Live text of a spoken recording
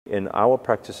in our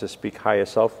practices speak higher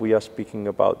self, we are speaking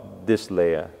about this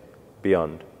layer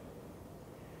beyond.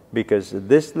 Because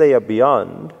this layer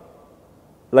beyond,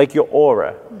 like your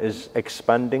aura is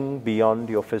expanding beyond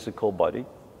your physical body,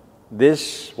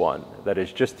 this one that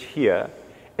is just here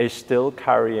is still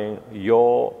carrying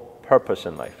your purpose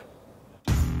in life.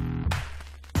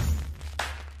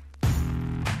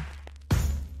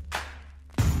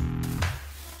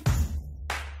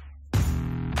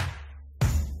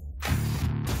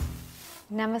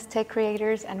 Namaste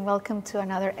creators, and welcome to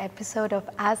another episode of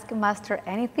Ask Master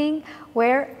Anything,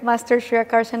 where Master Sri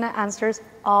Akarshana answers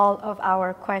all of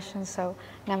our questions. So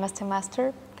Namaste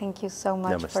Master, thank you so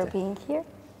much for being here.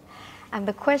 And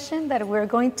the question that we're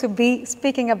going to be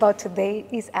speaking about today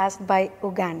is asked by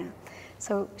Ugana.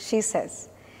 So she says,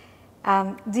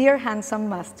 Dear handsome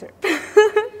Master,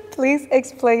 please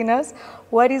explain us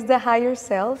what is the higher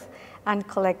self and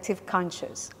collective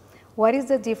conscious. What is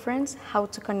the difference? How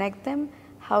to connect them?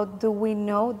 How do we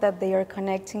know that they are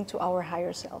connecting to our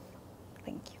higher self?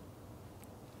 Thank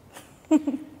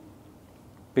you.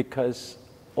 Because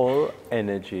all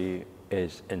energy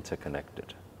is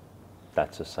interconnected.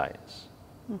 That's a science.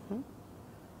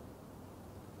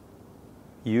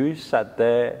 You sat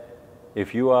there,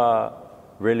 if you are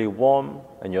really warm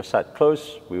and you're sat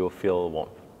close, we will feel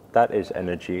warmth. That is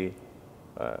energy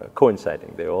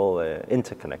coinciding. They're all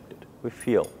interconnected. We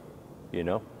feel, you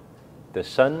know. The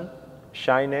sun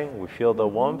shining, we feel the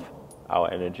warmth, our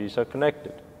energies are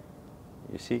connected.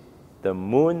 You see, the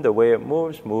moon, the way it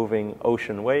moves, moving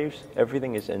ocean waves,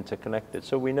 everything is interconnected.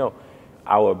 So we know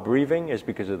our breathing is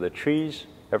because of the trees,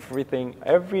 everything,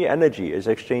 every energy is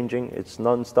exchanging, it's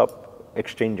non-stop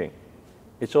exchanging.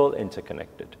 It's all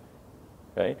interconnected,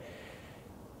 right?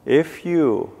 If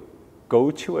you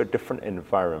go to a different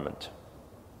environment,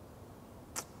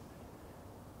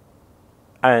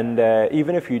 and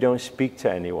even if you don't speak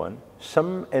to anyone,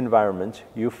 some environments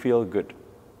you feel good.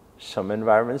 Some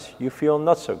environments you feel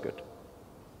not so good.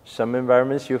 Some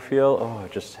environments you feel, oh,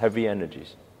 just heavy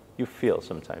energies. You feel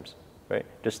sometimes, right?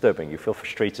 Disturbing, you feel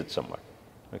frustrated somewhere,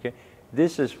 okay?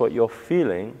 This is what you're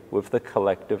feeling with the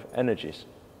collective energies,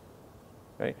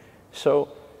 right? So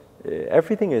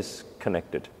everything is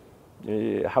connected.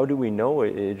 How do we know?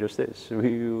 It just is.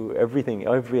 Everything,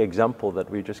 every example that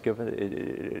we just given,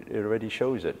 it already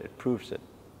shows it. It proves it.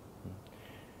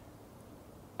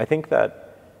 I think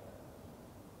that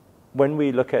when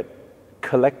we look at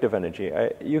collective energy,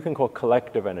 you can call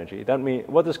collective energy. That means,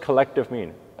 what does collective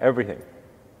mean? Everything,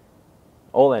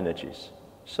 all energies.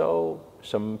 So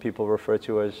some people refer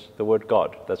to as the word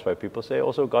God. That's why people say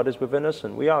also God is within us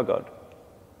and we are God,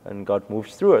 and God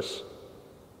moves through us,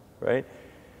 right?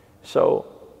 So,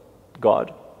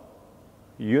 God,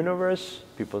 universe,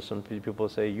 some people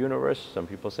say universe, some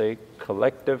people say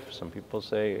collective, some people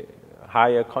say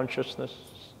higher consciousness.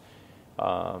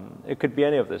 It could be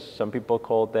any of this. Some people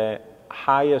call their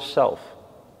higher self.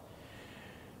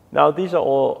 Now, these are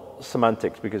all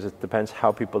semantics because it depends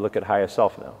how people look at higher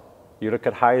self now. You look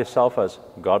at higher self as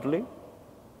godly,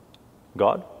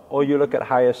 God, or you look at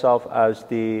higher self as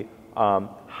the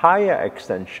higher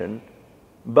extension,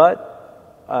 but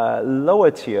lower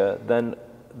tier than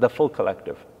the full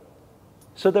collective.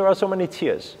 So there are so many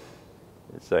tiers.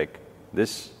 It's like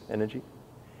this energy,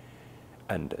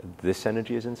 and this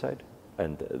energy is inside,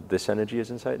 and this energy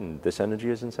is inside, and this energy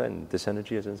is inside, and this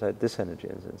energy is inside, this energy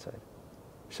is inside.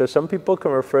 So some people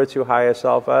can refer to higher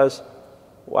self as,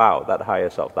 wow, that higher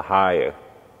self, the higher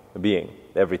being,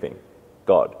 everything,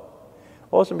 God.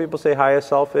 Or some people say higher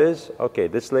self is, okay,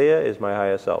 this layer is my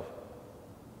higher self.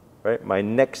 Right? My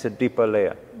next deeper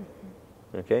layer.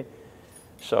 Okay?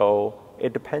 So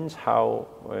it depends how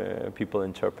people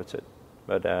interpret it.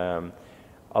 But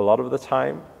a lot of the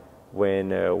time,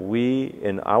 when we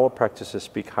in our practices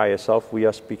speak higher self, we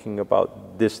are speaking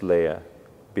about this layer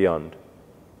beyond.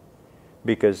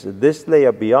 Because this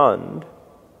layer beyond,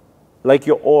 like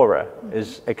your aura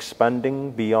is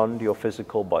expanding beyond your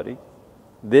physical body,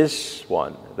 this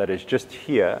one that is just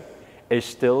here is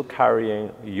still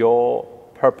carrying your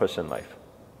purpose in life,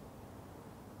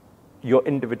 your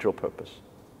individual purpose.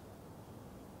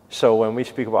 So when we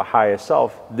speak about higher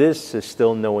self, this is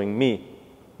still knowing me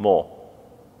more.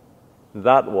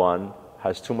 That one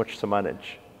has too much to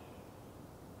manage.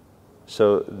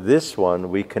 So this one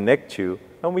we connect to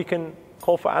and we can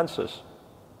call for answers.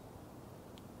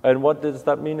 And what does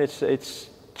that mean? It's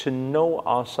to know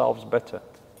ourselves better.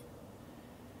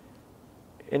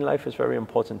 In life it's very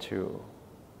important to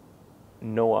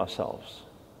know ourselves.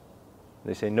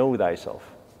 They say, know thyself.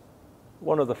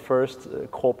 One of the first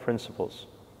core principles.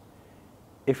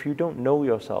 If you don't know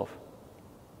yourself,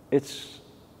 it's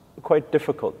quite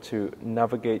difficult to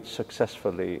navigate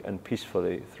successfully and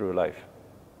peacefully through life.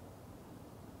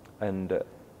 And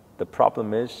the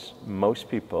problem is most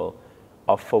people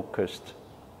are focused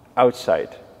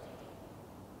outside,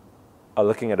 are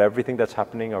looking at everything that's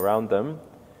happening around them,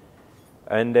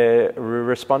 and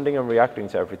responding and reacting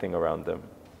to everything around them.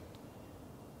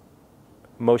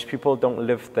 Most people don't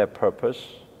live their purpose.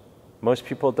 Most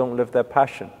people don't live their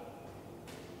passion.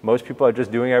 Most people are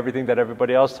just doing everything that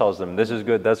everybody else tells them. This is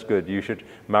good, that's good. You should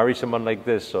marry someone like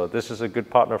this, or this is a good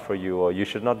partner for you, or you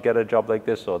should not get a job like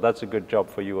this, or that's a good job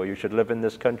for you, or you should live in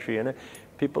this country. And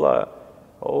people are,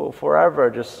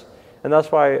 forever just, and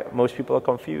that's why most people are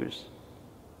confused.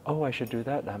 Oh, I should do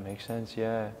that. That makes sense.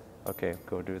 Yeah. Okay,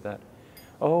 go do that.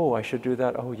 Oh, I should do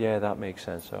that. Oh, yeah, that makes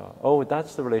sense. Oh,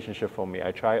 that's the relationship for me.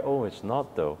 I try. Oh, it's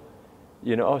not though.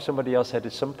 You know, oh, somebody else said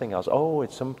it's something else. Oh,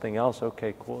 it's something else.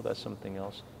 Okay, cool, that's something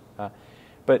else.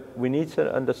 But we need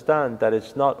to understand that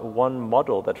it's not one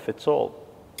model that fits all.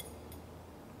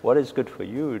 What is good for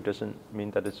you doesn't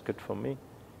mean that it's good for me.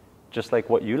 Just like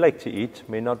what you like to eat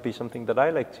may not be something that I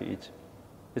like to eat.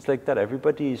 It's like that.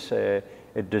 Everybody's a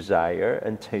desire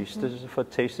and taste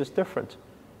is different.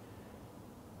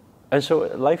 And so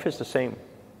life is the same.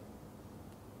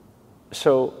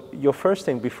 So your first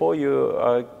thing, before you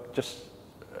are just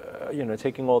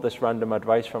taking all this random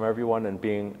advice from everyone and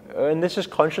being, and this is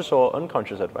conscious or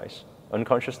unconscious advice.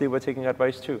 Unconsciously, we're taking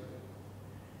advice too.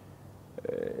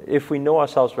 If we know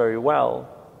ourselves very well,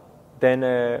 then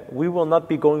we will not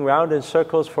be going round in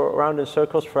circles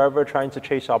forever, trying to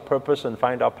chase our purpose and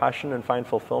find our passion and find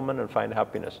fulfillment and find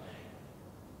happiness.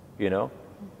 You know,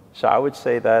 so I would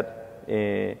say that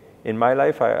in my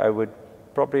life, I would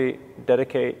probably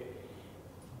dedicate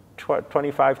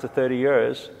 25 to 30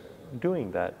 years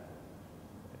doing that.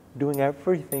 Doing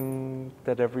everything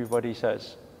that everybody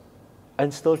says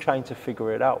and still trying to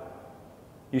figure it out.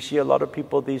 You see a lot of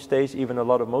people these days, even a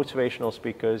lot of motivational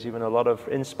speakers, even a lot of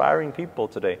inspiring people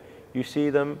today. You see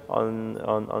them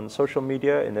on social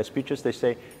media, in their speeches, they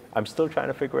say, I'm still trying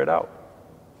to figure it out.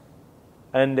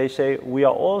 And they say, we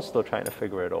are all still trying to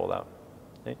figure it all out.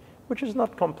 Okay? Which is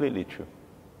not completely true.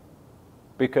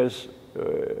 Because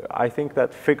I think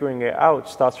that figuring it out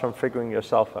starts from figuring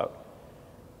yourself out.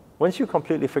 Once you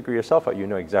completely figure yourself out, you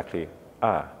know exactly,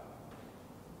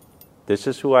 this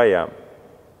is who I am.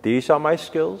 These are my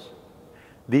skills.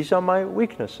 These are my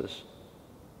weaknesses.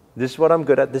 This is what I'm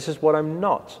good at. This is what I'm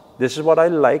not. This is what I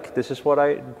like. This is what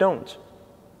I don't.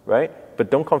 Right?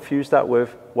 But don't confuse that with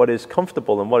what is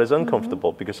comfortable and what is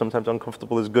uncomfortable, because sometimes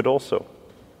uncomfortable is good also.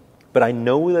 But I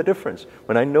know the difference.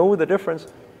 When I know the difference,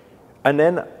 and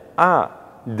then,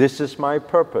 this is my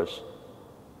purpose.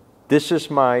 This is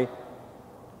my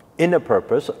inner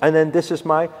purpose, and then this is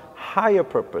my higher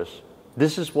purpose.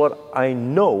 This is what I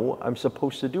know I'm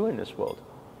supposed to do in this world,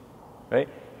 right?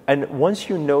 And once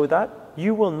you know that,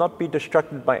 you will not be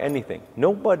distracted by anything.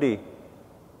 Nobody,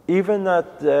 even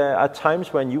at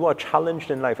times when you are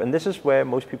challenged in life, and this is where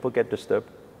most people get disturbed,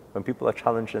 when people are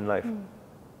challenged in life.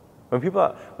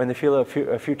 When they feel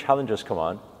a few challenges come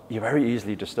on, you're very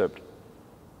easily disturbed.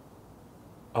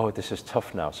 Oh, this is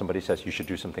tough now. Somebody says you should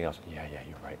do something else. Yeah,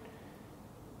 you're right.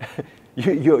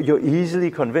 You're easily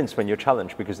convinced when you're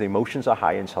challenged because the emotions are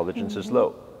high, intelligence is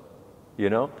low. You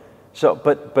know? So,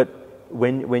 but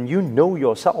when you know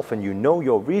yourself and you know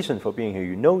your reason for being here,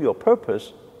 you know your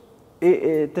purpose,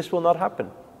 this will not happen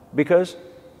because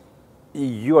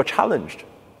you are challenged.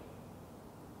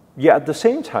 Yet at the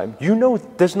same time, you know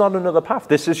there's not another path.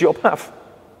 This is your path.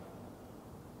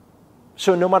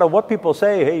 So no matter what people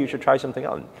say, hey, you should try something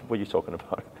else. What are you talking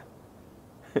about?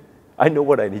 I know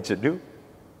what I need to do.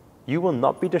 You will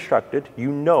not be distracted.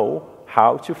 You know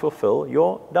how to fulfill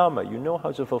your Dharma. You know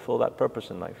how to fulfill that purpose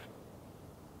in life.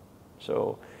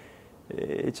 So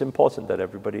it's important that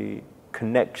everybody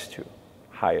connects to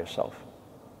higher self.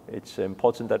 It's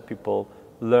important that people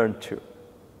learn to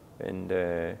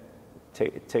and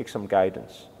take some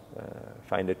guidance,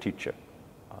 find a teacher,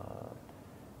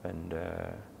 and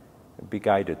be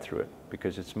guided through it,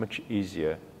 because it's much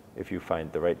easier if you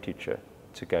find the right teacher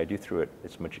to guide you through it.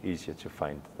 It's much easier to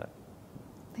find that.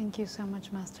 Thank you so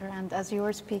much, Master. And as you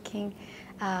were speaking,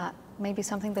 maybe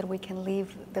something that we can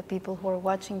leave the people who are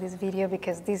watching this video,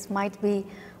 because this might be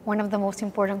one of the most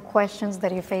important questions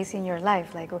that you face in your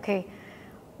life. Like, okay,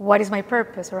 what is my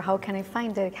purpose, or how can I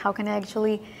find it? How can I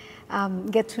actually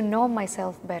get to know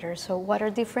myself better. So what are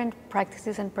different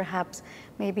practices and perhaps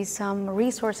maybe some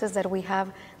resources that we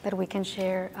have that we can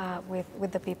share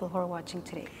with the people who are watching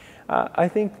today? I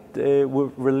think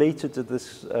we're related to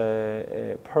this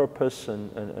purpose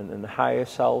and higher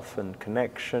self and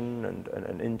connection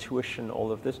and intuition,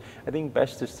 all of this. I think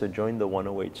best is to join the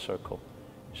 108 circle.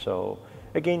 So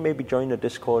again, maybe join the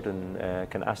Discord and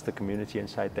can ask the community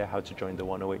inside there how to join the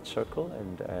 108 circle,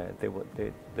 and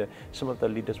some of the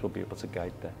leaders will be able to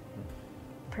guide there.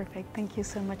 Perfect. Thank you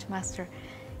so much, Master.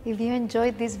 If you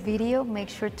enjoyed this video, make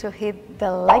sure to hit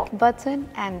the like button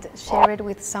and share it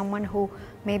with someone who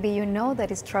maybe you know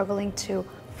that is struggling to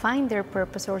find their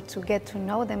purpose or to get to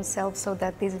know themselves, so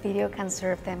that this video can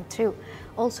serve them too.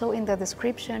 Also in the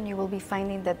description, you will be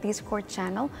finding the Discord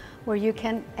channel where you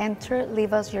can enter,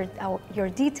 leave us your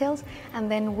details, and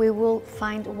then we will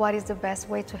find what is the best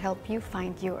way to help you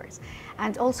find yours.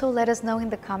 And also let us know in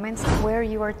the comments where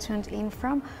you are tuned in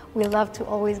from. We love to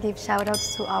always give shout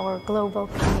outs to our global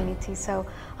community. So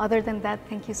other than that,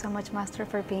 thank you so much, Master,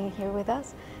 for being here with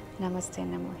us. Namaste,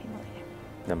 Namo Himalayan.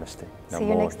 Namaste. See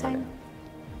you next time.